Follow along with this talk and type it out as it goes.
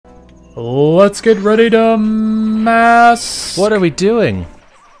Let's get ready to mass. What are we doing?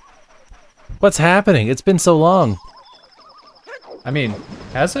 What's happening? It's been so long. I mean,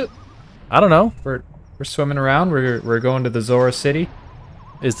 has it? I don't know. We're swimming around. We're going to the Zora City.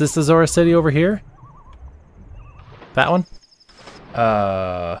 Is this the Zora City over here? That one?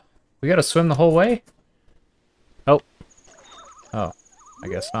 We gotta swim the whole way? Oh. Oh, I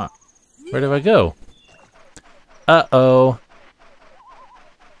guess not. Where do I go? Uh-oh.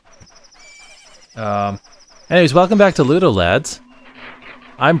 Anyways, welcome back to LudoLads.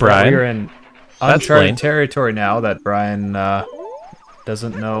 I'm Brian. We're in uncharted territory now that Brian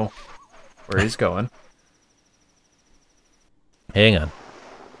doesn't know where he's going. Hang on.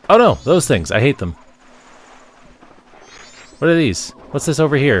 Oh no, those things. I hate them. What are these? What's this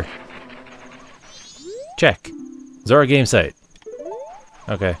over here? Check. Zora game site.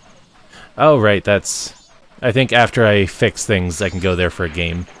 Okay. Oh, right, that's... I think after I fix things, I can go there for a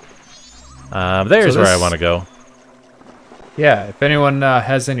game. There's where I want to go. Yeah, if anyone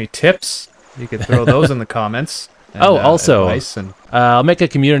has any tips, you could throw those in the comments. And, also, and I'll make a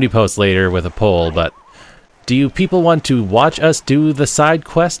community post later with a poll, but do you people want to watch us do the side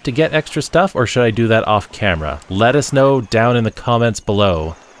quest to get extra stuff, or should I do that off camera? Let us know down in the comments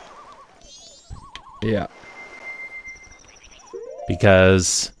below. Yeah.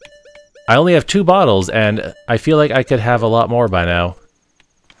 Because I only have 2 bottles, and I feel like I could have a lot more by now.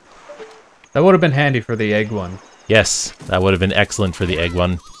 That would have been handy for the egg one. Yes, that would have been excellent for the egg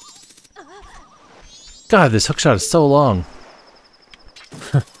one. God, this hookshot is so long.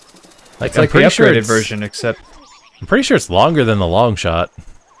 It's like the upgraded version, except... I'm pretty sure it's longer than the long shot.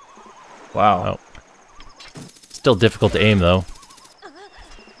 Wow. Oh. Still difficult to aim, though.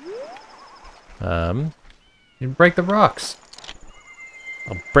 You break the rocks.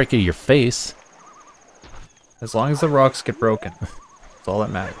 I'll break your face. As long as the rocks get broken. That's all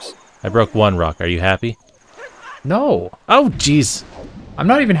that matters. I broke 1 rock. Are you happy? No. Oh, jeez. I'm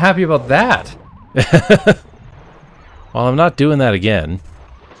not even happy about that. Well, I'm not doing that again.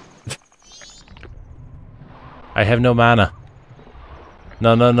 I have no mana.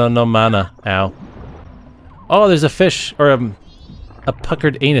 No mana. Ow. Oh, there's a fish, or a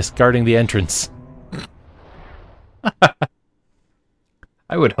puckered anus guarding the entrance.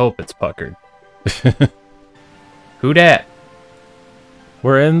 I would hope it's puckered. Who dat?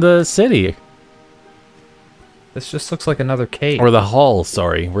 We're in the city. This just looks like another cave. Or the hall,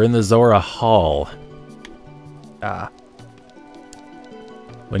 sorry. We're in the Zora Hall. Ah.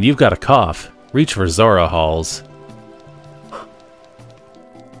 When you've got a cough, reach for Zora Halls.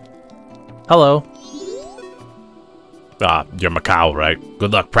 Hello. Ah, you're Macau, right?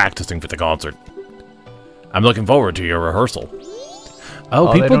 Good luck practicing for the concert. I'm looking forward to your rehearsal.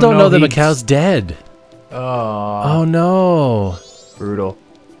 Oh, people don't know that Macau's dead. Oh no. Brutal.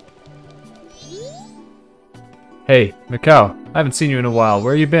 Hey, Macau, I haven't seen you in a while.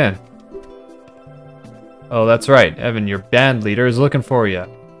 Where you been? Oh, that's right. Evan, your band leader, is looking for you.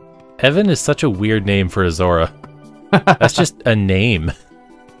 Evan is such a weird name for a Zora. That's just a name.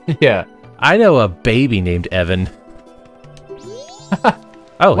 Yeah. I know a baby named Evan.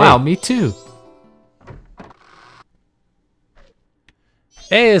 Oh, wow, hey. Me too.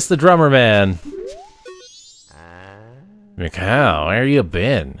 Hey, it's the drummer man. Macau, where you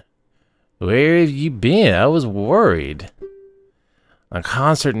been? Where have you been? I was worried. A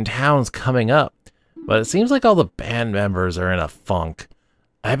concert in town's coming up, but it seems like all the band members are in a funk.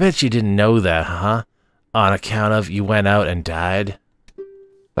 I bet you didn't know that, huh? On account of you went out and died?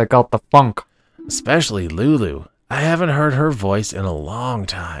 I got the funk. Especially Lulu. I haven't heard her voice in a long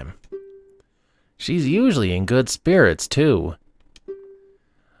time. She's usually in good spirits, too.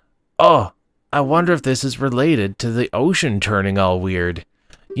 Oh, I wonder if this is related to the ocean turning all weird.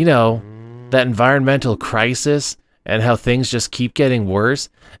 You know, that environmental crisis and how things just keep getting worse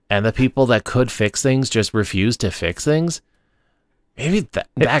and the people that could fix things just refuse to fix things. Maybe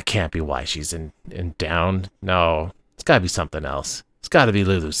that can't be why she's in down. No, it's gotta be something else. It's gotta be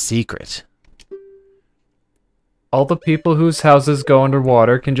Lulu's secret. All the people whose houses go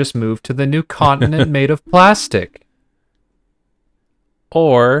underwater can just move to the new continent made of plastic.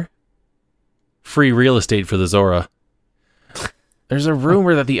 Or free real estate for the Zora. There's a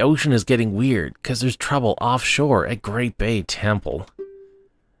rumor that the ocean is getting weird because there's trouble offshore at Great Bay Temple.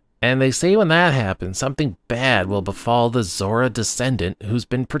 And they say when that happens, something bad will befall the Zora descendant who's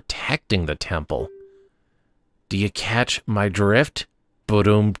been protecting the temple. Do you catch my drift?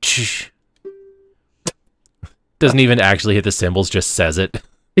 Boom, tsh. Doesn't even actually hit the cymbals, just says it.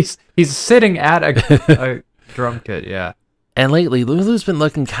 He's sitting at a drum kit, yeah. And lately, Lulu's been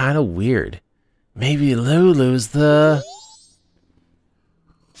looking kind of weird. Maybe Lulu's the...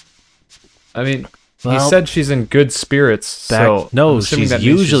 I mean, Well, he said she's in good spirits, so... No, I'm assuming she's that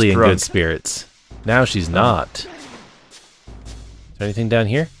means usually she's in drunk. good spirits. Now she's not. Is there anything down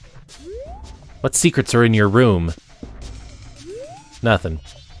here? What secrets are in your room? Nothing.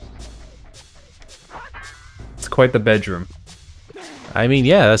 It's quite the bedroom. I mean,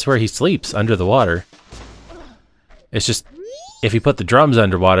 yeah, that's where he sleeps, under the water. It's just, if he put the drums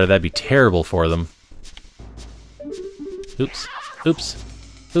underwater, that'd be terrible for them. Oops. Oops.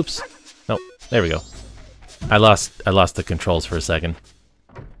 Oops. No, there we go. I lost the controls for a second.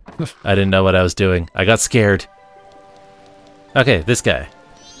 I didn't know what I was doing. I got scared. Okay, this guy.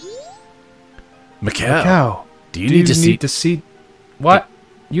 Macau. Do you need to see... What?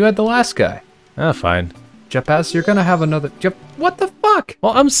 You had the last guy. Oh, fine. Japas, you're gonna have another... What the fuck?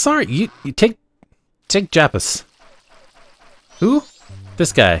 Well, I'm sorry. You take Japas. Who?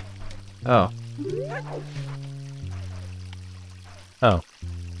 This guy. Oh. Oh.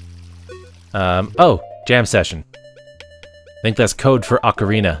 Oh, jam session. I think that's code for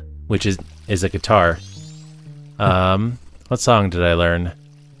ocarina, which is a guitar. What song did I learn?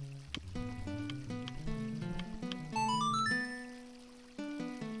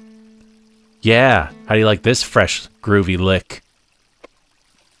 Yeah, how do you like this fresh, groovy lick?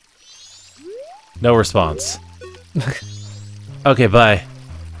 No response. Okay, bye.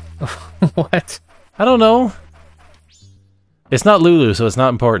 What? I don't know. It's not Lulu, so it's not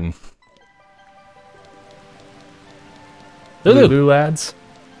important. Lulu! LudoLads?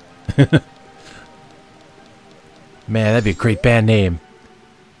 Man, that'd be a great band name.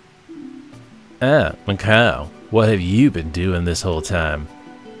 Ah, Macau, what have you been doing this whole time?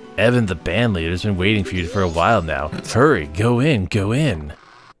 Evan, the band leader, has been waiting for you for a while now. Hurry, go in, go in.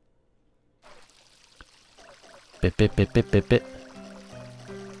 Bit, bit, bit, bit, bit, bit.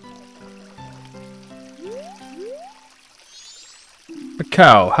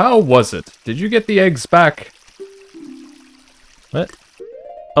 Macau, how was it? Did you get the eggs back? What?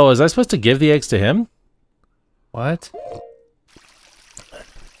 Oh, was I supposed to give the eggs to him? What?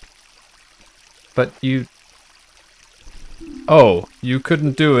 But you... Oh, you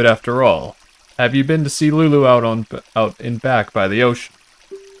couldn't do it after all. Have you been to see Lulu out in back by the ocean?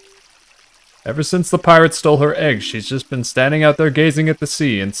 Ever since the pirate stole her eggs, she's just been standing out there gazing at the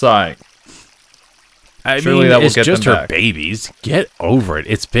sea and sighing. Surely that will get just her babies. Get over it.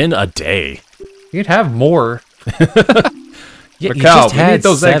 It's been a day. You'd have more. Yeah, Macau, you just had need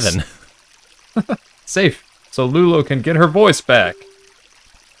those 7. Eggs. Safe, so Lulu can get her voice back.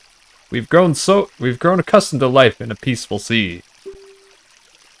 We've grown accustomed to life in a peaceful sea.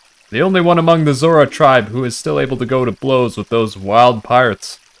 The only one among the Zora tribe who is still able to go to blows with those wild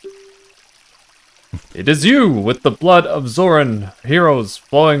pirates. It is you, with the blood of Zoran heroes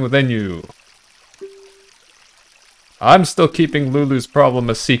flowing within you. I'm still keeping Lulu's problem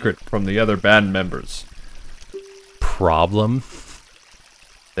a secret from the other band members. Problem?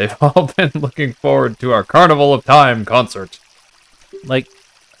 They've all been looking forward to our Carnival of Time concert. Like,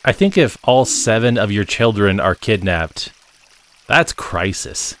 I think if all 7 of your children are kidnapped, that's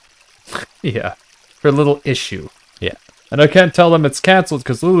crisis. Yeah, for a little issue. Yeah. And I can't tell them it's cancelled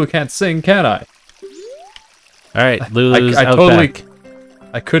because Lulu can't sing, can I? Alright, Lulu's I out totally... back.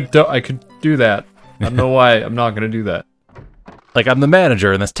 I could do that. I don't know why I'm not going to do that. Like, I'm the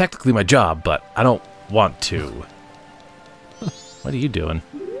manager, and that's technically my job, but I don't want to. What are you doing?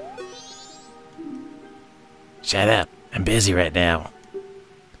 Shut up. I'm busy right now.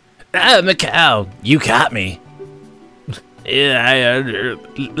 Ah, Macau, you caught me. Yeah,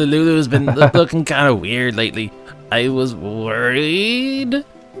 Lulu's been looking kind of weird lately. I was worried.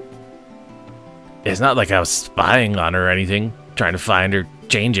 It's not like I was spying on her or anything, trying to find her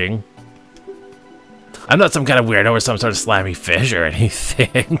changing. I'm not some kind of weirdo or some sort of slimy fish or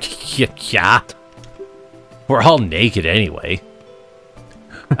anything. Yeah. We're all naked anyway.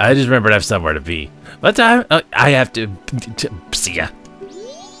 I just remembered I have somewhere to be. But I have to see ya.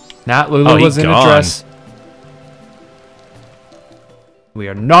 Not Lulu was in a dress. We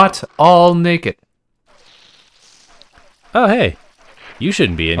are not all naked. Oh, hey. You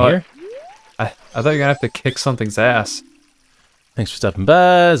shouldn't be in here. I thought you were going to have to kick something's ass. Thanks for stopping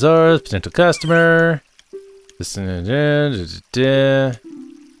by, Zora's potential customer.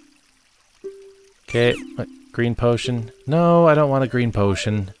 Okay, what? Green potion. No, I don't want a green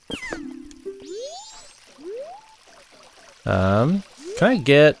potion. Can I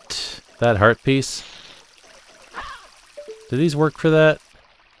get that heart piece? Do these work for that?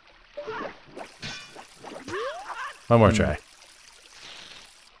 One more try.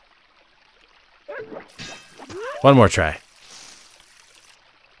 One more try.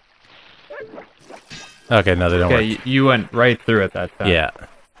 Okay, no, they don't work. You went right through it that time. Yeah.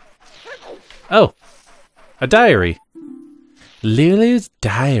 Oh, a diary. Lulu's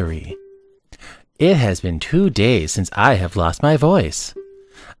diary. It has been 2 days since I have lost my voice.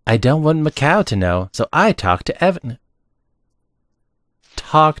 I don't want Macau to know, so I talked to Evan.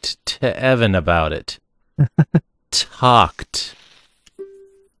 Talked to Evan about it. Talked.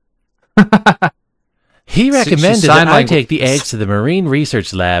 He recommended that I take the eggs to the Marine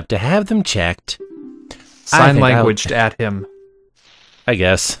Research Lab to have them checked. Sign languaged at him. I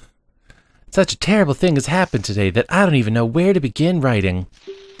guess. Such a terrible thing has happened today that I don't even know where to begin writing.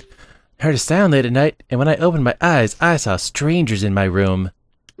 I heard a sound late at night, and when I opened my eyes, I saw strangers in my room.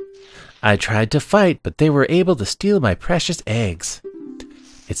 I tried to fight, but they were able to steal my precious eggs.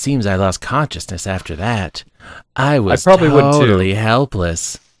 It seems I lost consciousness after that. I was totally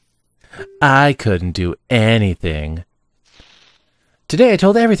helpless. I couldn't do anything. Today I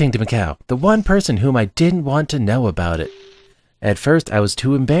told everything to Macau, the one person whom I didn't want to know about it. At first I was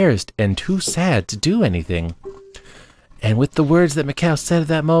too embarrassed and too sad to do anything. And with the words that Macau said at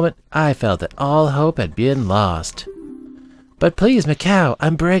that moment, I felt that all hope had been lost. But please, Macau,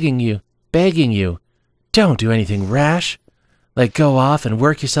 I'm begging you, don't do anything rash. Like go off and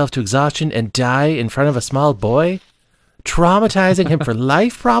work yourself to exhaustion and die in front of a small boy? Traumatizing him for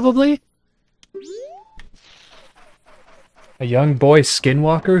life, probably? A young boy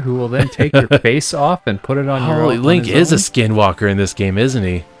skinwalker who will then take your face off and put it on your own. Link is a skinwalker in this game, isn't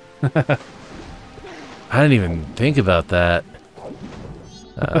he? I didn't even think about that.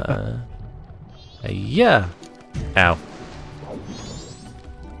 Yeah. Ow.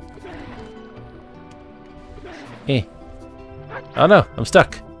 Eh. Oh no, I'm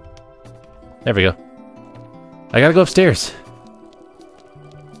stuck. There we go. I gotta go upstairs.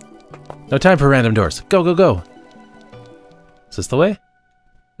 No time for random doors. Go, go, go. Is this the way?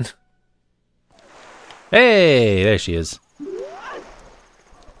 Hey, there she is.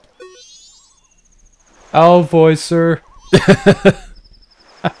 I'll voice her.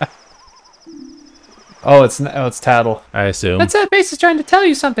 Oh, it's Tattle. I assume. That sad face is trying to tell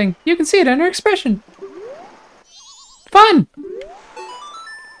you something. You can see it in her expression. Fun!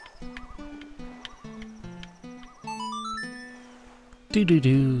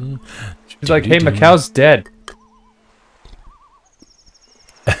 Do-do-do. She's like, hey, Macau's dead.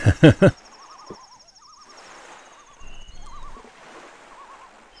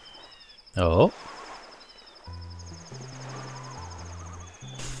 Oh.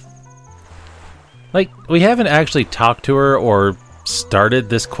 Like, we haven't actually talked to her or started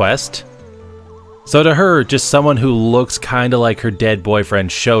this quest. So to her, just someone who looks kind of like her dead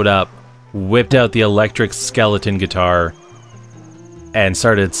boyfriend showed up, whipped out the electric skeleton guitar, and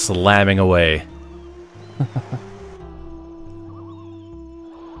started slamming away.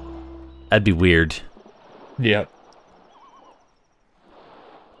 That'd be weird. Yep.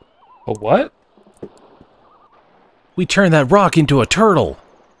 A what? We turned that rock into a turtle.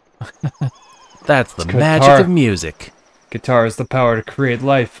 That's the magic of music. Guitar is the power to create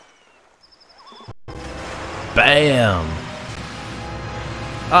life. Bam!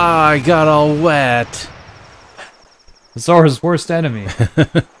 Ah, I got all wet. Zora's worst enemy.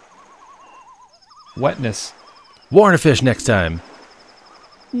 Wetness. Warn a fish next time.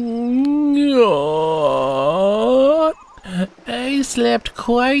 I slept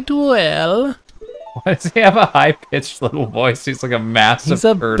quite well. Why does he have a high-pitched little voice? He's like a massive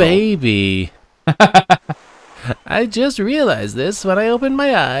turtle. He's a baby. I just realized this when I opened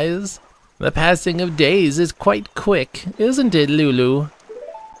my eyes. The passing of days is quite quick, isn't it, Lulu?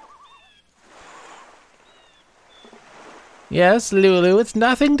 Yes, Lulu, it's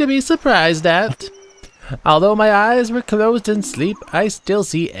nothing to be surprised at. Although my eyes were closed in sleep, I still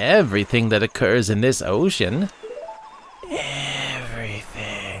see everything that occurs in this ocean.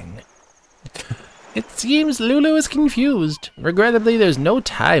 Everything. It seems Lulu is confused. Regrettably, there's no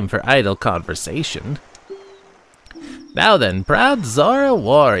time for idle conversation. Now then, proud Zora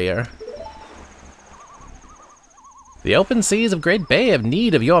warrior. The open seas of Great Bay have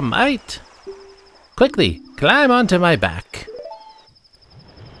need of your might. Quickly, climb onto my back.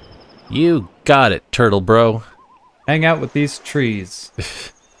 You got it, turtle bro. Hang out with these trees.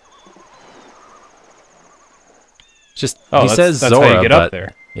 Just he says that's Zora, how you get up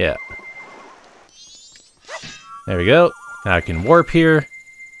there. Yeah. There we go. Now I can warp here.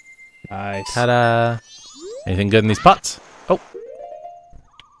 Nice. Ta-da! Anything good in these pots? Oh.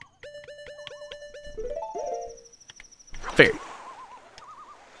 Fairy.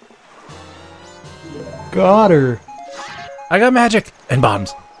 Got her. I got magic and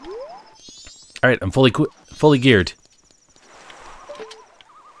bombs. All right, I'm fully geared.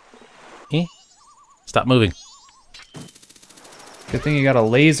 Eh? Stop moving. Good thing you got a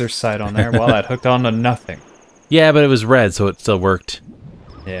laser sight on there while that hooked on to nothing. Yeah, but it was red, so it still worked.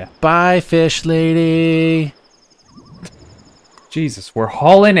 Yeah. Bye, fish lady. Jesus, we're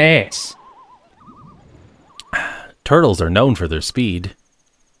hauling ass. Turtles are known for their speed.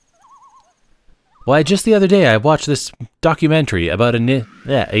 Why, just the other day I watched this documentary about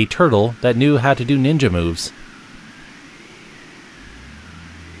a turtle that knew how to do ninja moves.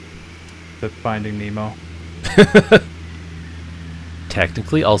 The Finding Nemo.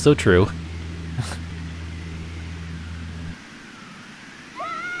 Technically also true.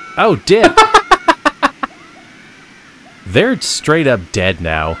 Oh, dip! They're straight up dead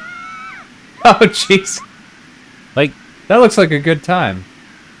now. Oh, jeez. Like, that looks like a good time.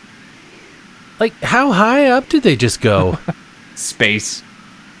 Like, how high up did they just go? Space.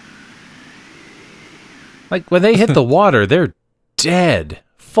 Like, when they hit the water, they're dead.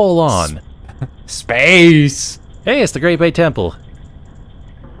 Full on. Space! Hey, it's the Great Bay Temple.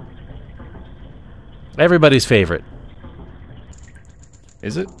 Everybody's favorite.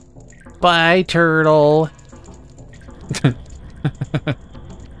 Is it? Bye, turtle.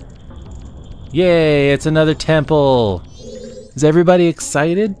 Yay, it's another temple. Is everybody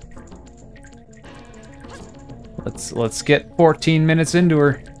excited? Let's get 14 minutes into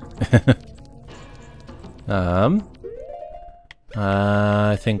her.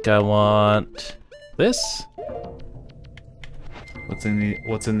 I think I want this.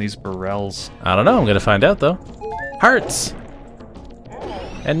 What's in these barrels? I don't know, I'm gonna find out though. Hearts!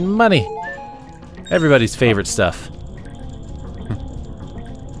 And money. Everybody's favorite stuff.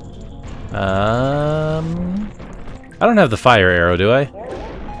 I don't have the fire arrow, do I?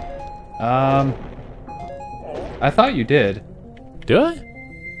 I thought you did. Do I?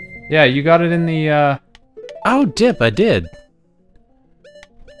 Yeah, you got it in the, Oh, dip, I did.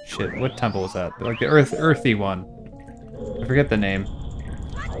 Shit, what temple was that? Like the earthy one. I forget the name.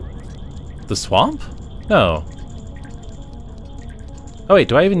 The swamp? No. Oh wait,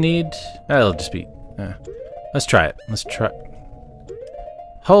 do I even need... That'll just be... let's try it. Let's try...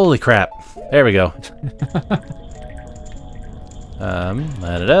 Holy crap. There we go.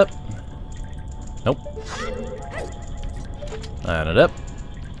 Line it up. Nope. Line it up.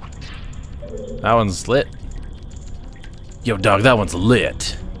 That one's lit. Yo, dog, that one's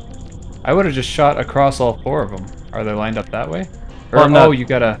lit. I would have just shot across all 4 of them. Are they lined up that way? Or, Well, I'm not- oh, you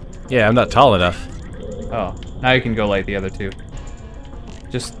gotta... Yeah, I'm not tall enough. Oh, now you can go light the other 2.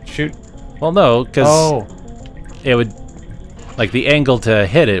 Just shoot. Well, no, because Oh, it would... Like, the angle to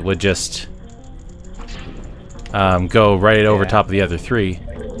hit it would just... go right over Yeah. top of the other 3.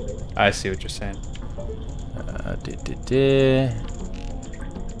 I see what you're saying.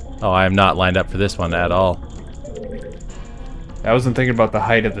 Oh, I am not lined up for this one at all. I wasn't thinking about the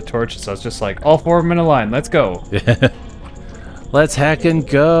height of the torches. I was just like, all 4 of them in a line. Let's go. Let's hack and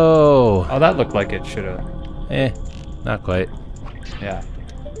go. Oh, that looked like it should have. Not quite. Yeah.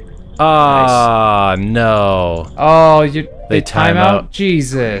 Ah, no. Oh, They time out.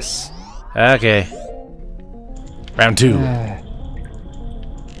 Jesus. Okay. Round 2.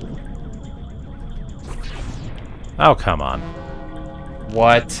 Oh, come on.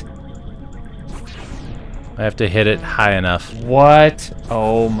 What? I have to hit it high enough. What?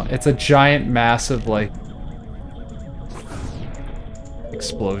 Oh my, it's a giant, massive, like,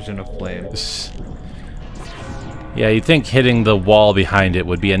 explosion of flames. Yeah, you'd think hitting the wall behind it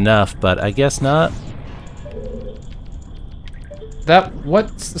would be enough, but I guess not.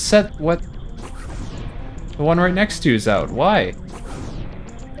 What's the set, what? The one right next to you is out. Why?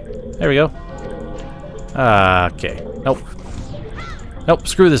 There we go. Okay. Nope. Nope,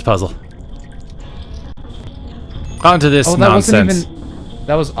 screw this puzzle. On to this nonsense.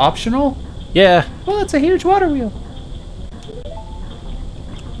 That was optional? Yeah, Well, it's a huge water wheel.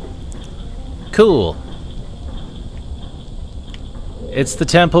 cool. It's the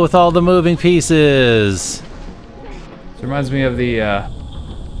temple with all the moving pieces. This reminds me of the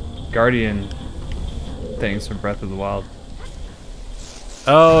Guardian things from Breath of the Wild.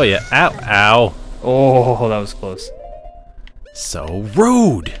 Oh, yeah. Ow, ow. Oh, that was close. So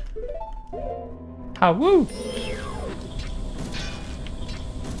rude. How woo!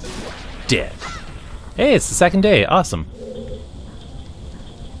 Dead. Hey, it's the second day. Awesome.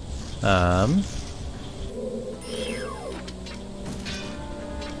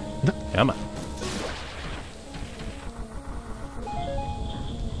 Come on.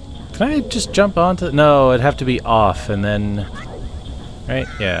 Can I just jump onto... No, it'd have to be off and then... Right?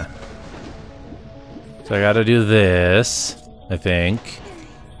 Yeah. So I gotta do this, I think.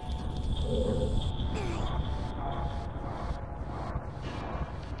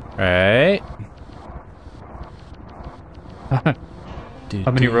 Right.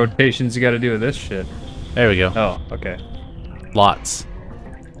 How many rotations you gotta do with this shit? There we go. Oh, okay. Lots.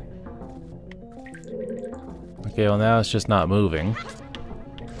 Okay, well now it's just not moving.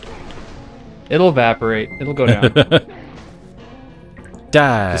 It'll evaporate. It'll go down.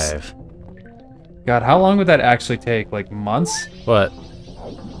 Dive. God, how long would that actually take? Like months? What?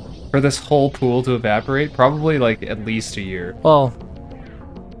 For this whole pool to evaporate? Probably like at least a year. Well,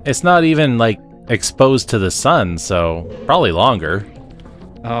 it's not even like exposed to the sun, so probably longer.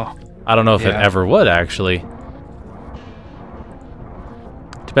 Oh. I don't know if it ever would, actually.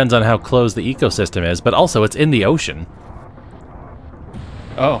 Depends on how closed the ecosystem is, but also it's in the ocean.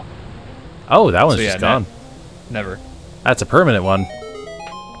 Oh. Oh, that one's just gone. Never. That's a permanent one.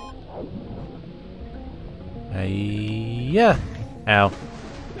 Yeah. Ow.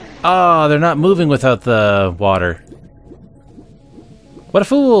 Oh, they're not moving without the water. What a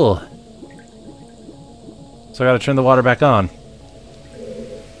fool! So I gotta turn the water back on.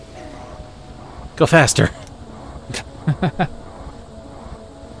 Go faster.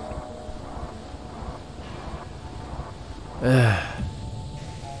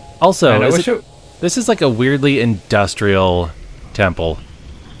 Also, Man, this is like a weirdly industrial temple.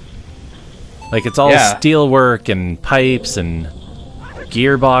 Like it's all steelwork and pipes and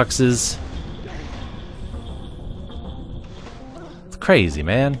gearboxes. It's crazy,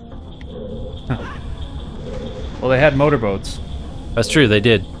 man. Well, they had motorboats. That's true, they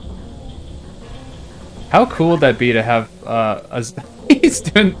did. How cool would that be to have that's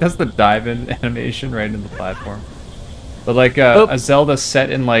the dive-in animation right in the platform. But like a Zelda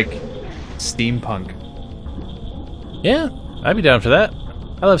set in like steampunk. Yeah, I'd be down for that.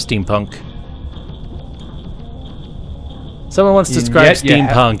 I love steampunk. Someone once described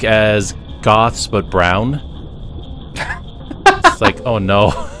steampunk as goths but brown. It's like, oh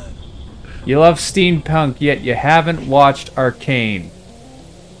no. You love steampunk, yet you haven't watched Arcane.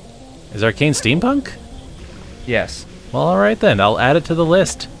 Is Arcane steampunk? Yes. Well, alright then. I'll add it to the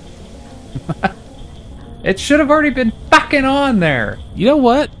list. It should have already been fucking on there. You know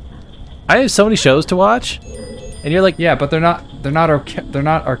what? I have so many shows to watch, and you're like, yeah, but they're not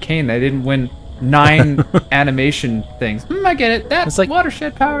Arcane. They didn't win 9 animation things. I get it. That's like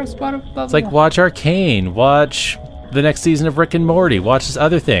watershed powers. Blah, blah, blah, it's like watch Arcane, watch the next season of Rick and Morty, watch this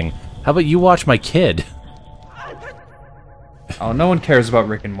other thing. How about you watch my kid? Oh, no one cares about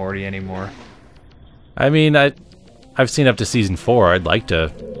Rick and Morty anymore. I mean, I've seen up to season 4. I'd like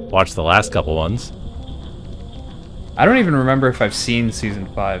to watch the last couple ones. I don't even remember if I've seen season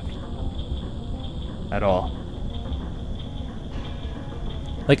 5 at all.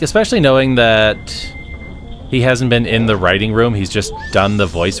 Like, especially knowing that he hasn't been in the writing room, he's just done the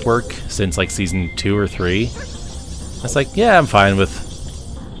voice work since like season 2 or 3. It's like, yeah, I'm fine with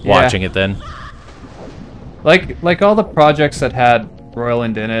watching it then. Like all the projects that had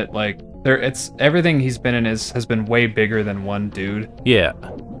Roiland in it, like it's everything he's been in has been way bigger than one dude. Yeah.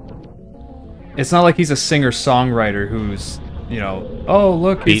 It's not like he's a singer-songwriter who's, you know, oh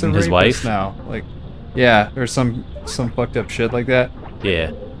look, he's beating a his wife now. Like, yeah, or some fucked up shit like that.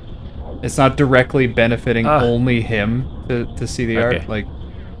 Yeah. It's not directly benefiting only him to see the art. Like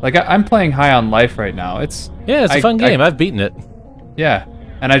I'm playing High on Life right now. It's a fun game. I've beaten it. Yeah,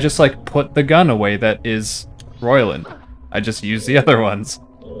 and I just like put the gun away that is Roiland. I just use the other ones.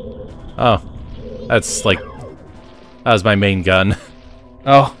 Oh, that's like that was my main gun.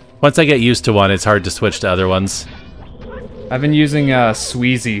 Oh. Once I get used to one, it's hard to switch to other ones. I've been using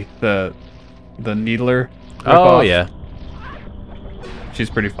Sweezy, the needler. Oh yeah.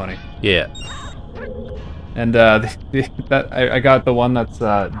 She's pretty funny. Yeah. And I got the one that's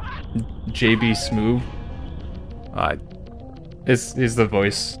JB Smoove. Is the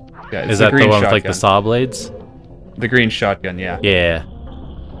voice? Yeah, is that the one with like the saw blades? The green shotgun, yeah. Yeah.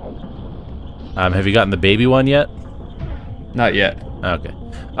 Have you gotten the baby one yet? Not yet. Okay.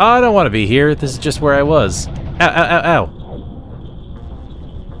 Oh, I don't want to be here. This is just where I was. Ow! Ow! Ow!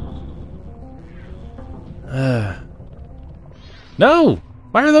 Ow! No!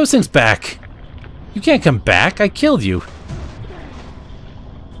 Why are those things back? You can't come back. I killed you.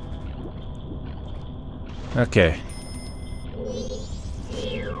 Okay.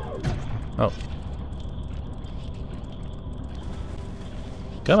 Oh.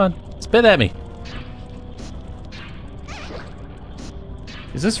 Come on. Spit at me.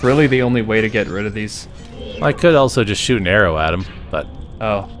 Is this really the only way to get rid of these? I could also just shoot an arrow at him, but...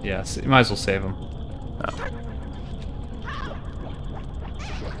 Oh, yes. You might as well save him. Oh.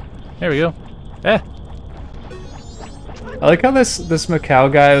 There we go. Eh. I like how this Macau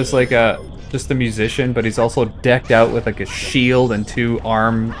guy was like just a musician, but he's also decked out with like a shield and 2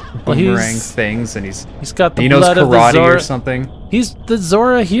 arm boomerang things, and he's got the he knows blood of the karate Zora. or something. He's the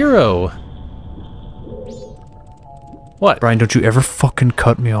Zora hero. What? Brian, don't you ever fucking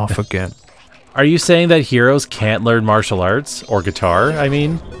cut me off again. Are you saying that heroes can't learn martial arts or guitar? I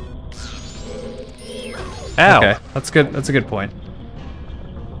mean, ow. Okay, that's good. That's a good point.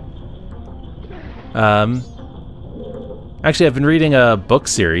 Actually, I've been reading a book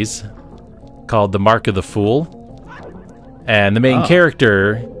series called The Mark of the Fool, and the main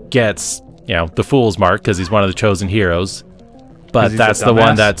character gets, you know, the Fool's Mark because he's one of the chosen heroes. But that's the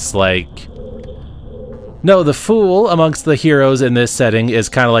one that's like, no, the Fool amongst the heroes in this setting is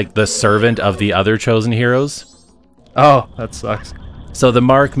kind of like the servant of the other chosen heroes. Oh, that sucks. So the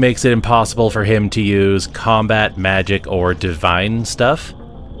Mark makes it impossible for him to use combat, magic, or divine stuff,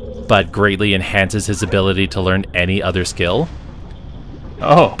 but greatly enhances his ability to learn any other skill.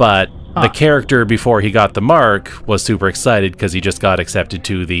 Oh. But the character before he got the Mark was super excited because he just got accepted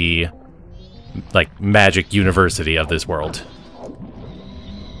to the, like, magic university of this world.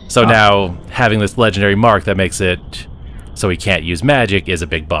 So now, having this legendary Mark that makes it so he can't use magic is a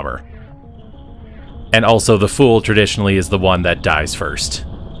big bummer. And also, the Fool traditionally is the one that dies first.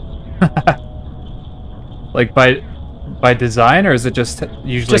 Like by design, or is it just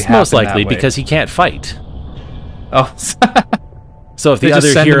usually just most likely that way? because he can't fight. Oh. So if They the just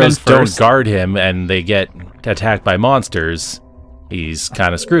other send him in heroes don't first. guard him and they get attacked by monsters, he's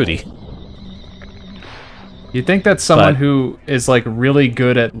kind of screwedy. You'd think that someone But- who is like really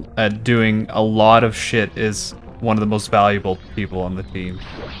good at doing a lot of shit is one of the most valuable people on the team.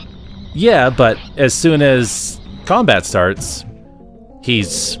 Yeah, but as soon as combat starts,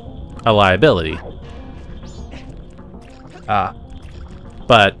 he's a liability. Ah.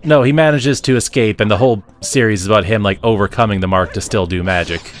 But no, he manages to escape, and the whole series is about him like overcoming the Mark to still do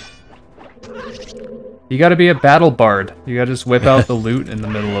magic. You gotta be a battle bard. You gotta just whip out the loot in the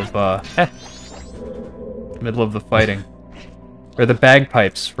middle of the fighting. Or the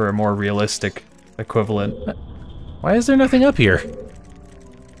bagpipes for a more realistic equivalent. Why is there nothing up here?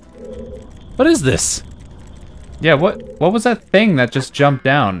 What is this? Yeah, what was that thing that just jumped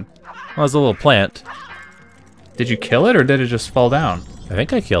down? Well, it's a little plant. Did you kill it or did it just fall down? I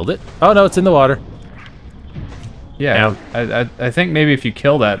think I killed it. Oh no, it's in the water. Yeah, I think maybe if you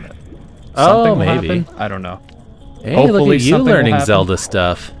kill that, Oh, something will maybe. happen. I don't know. Hey, Hopefully look at you something will learning happen. Zelda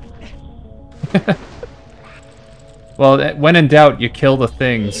stuff. Well, when in doubt, you kill the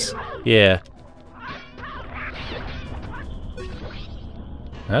things. Yeah.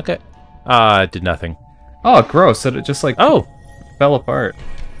 Okay. It did nothing. Oh, gross! It just like Oh, fell apart.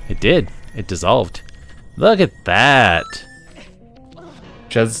 it did. It dissolved. Look at that.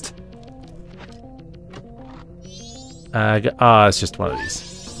 Just It's just one of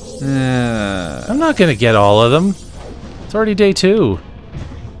these. uh, I'm not gonna get all of them. It's already day 2.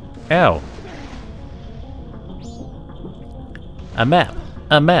 Ow. A map.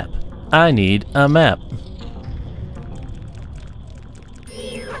 A map. I need a map.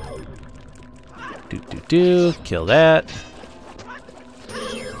 Kill that.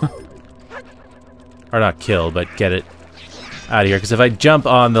 Or not kill, but get it out of here. Because if I jump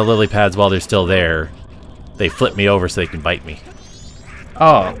on the lily pads while they're still there, they flip me over so they can bite me.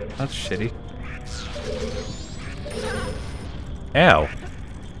 oh, that's shitty. Ow.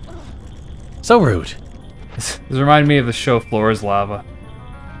 So rude. This reminded me of the show Floor is Lava.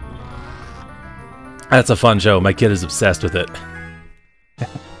 That's a fun show. My kid is obsessed with it.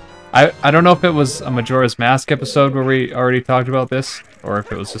 I don't know if it was a Majora's Mask episode where we already talked about this, or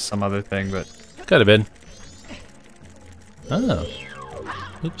if it was just some other thing, but Could have been. Oh.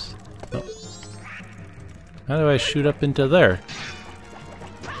 Oops. Oh. How do I shoot up into there?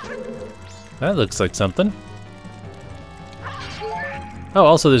 That looks like something. Oh,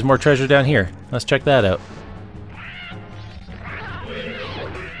 also there's more treasure down here. Let's check that out.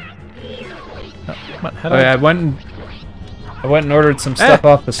 Oh, come on, how do oh, yeah, I went and ordered some stuff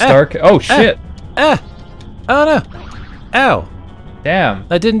off the Stark. Oh shit! Ah! Oh no! Ow! Damn.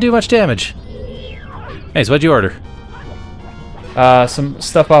 That didn't do much damage. Hey, so what'd you order? Some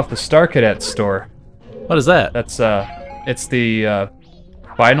stuff off the Star Cadet store. What is that? That's it's the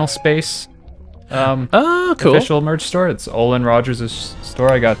Vinyl Space Oh, cool. official merch store. It's Olin Rogers'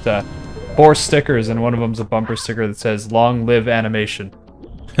 store. I got 4 stickers, and one of them's a bumper sticker that says "Long Live Animation."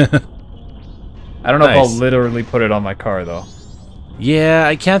 I don't know if I'll Nice. literally put it on my car though. Yeah,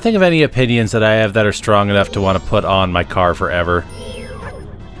 I can't think of any opinions that I have that are strong enough to want to put on my car forever.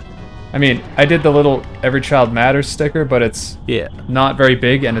 I mean, I did the little "Every Child Matters" sticker, but it's Yeah. not very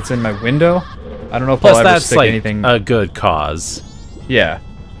big, and it's in my window. I don't know if Plus, I'll ever that's stick like anything. a good cause. Yeah.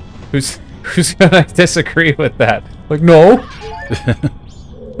 Who's gonna disagree with that? Like, no.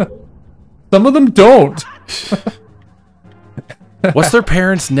 Some of them don't. What's their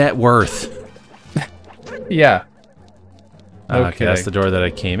parents' net worth? Yeah. Okay, that's the door that I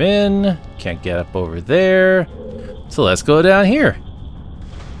came in. Can't get up over there. So let's go down here.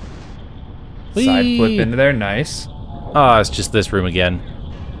 Side flip into there, nice. Oh, it's just this room again.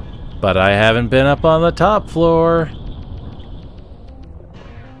 But I haven't been up on the top floor.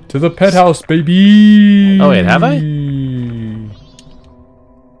 To the pet house, baby! Oh wait, have I?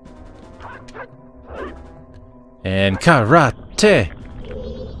 And karate!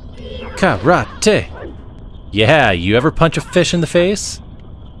 Karate! Yeah, you ever punch a fish in the face?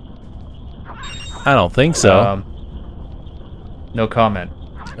 I don't think so. No comment.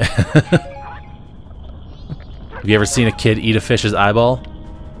 Have you ever seen a kid eat a fish's eyeball?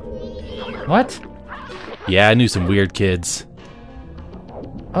 What? Yeah, I knew some weird kids.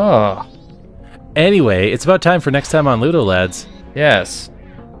 Oh. Anyway, it's about time for next time on LudoLads. Yes.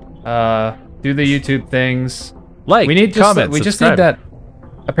 Do the YouTube things. Like, we need comment, we just subscribe. need that.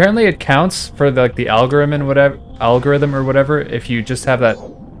 Apparently, it counts for the algorithm and whatever or whatever. If you just have that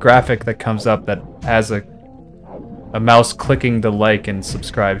graphic that comes up that has a mouse clicking the like and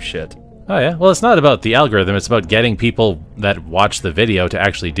subscribe shit. Oh yeah, well it's not about the algorithm, it's about getting people that watch the video to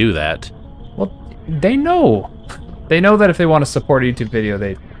actually do that. Well, they know. They know that if they want to support a YouTube video,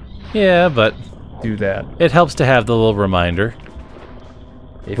 they Yeah, but do that. it helps to have the little reminder.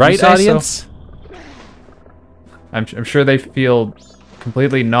 If you Right, say so. audience? I'm sure they feel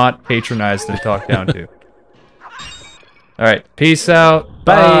completely not patronized and talked down to. All right, peace out.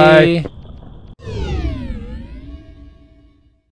 Bye. Bye.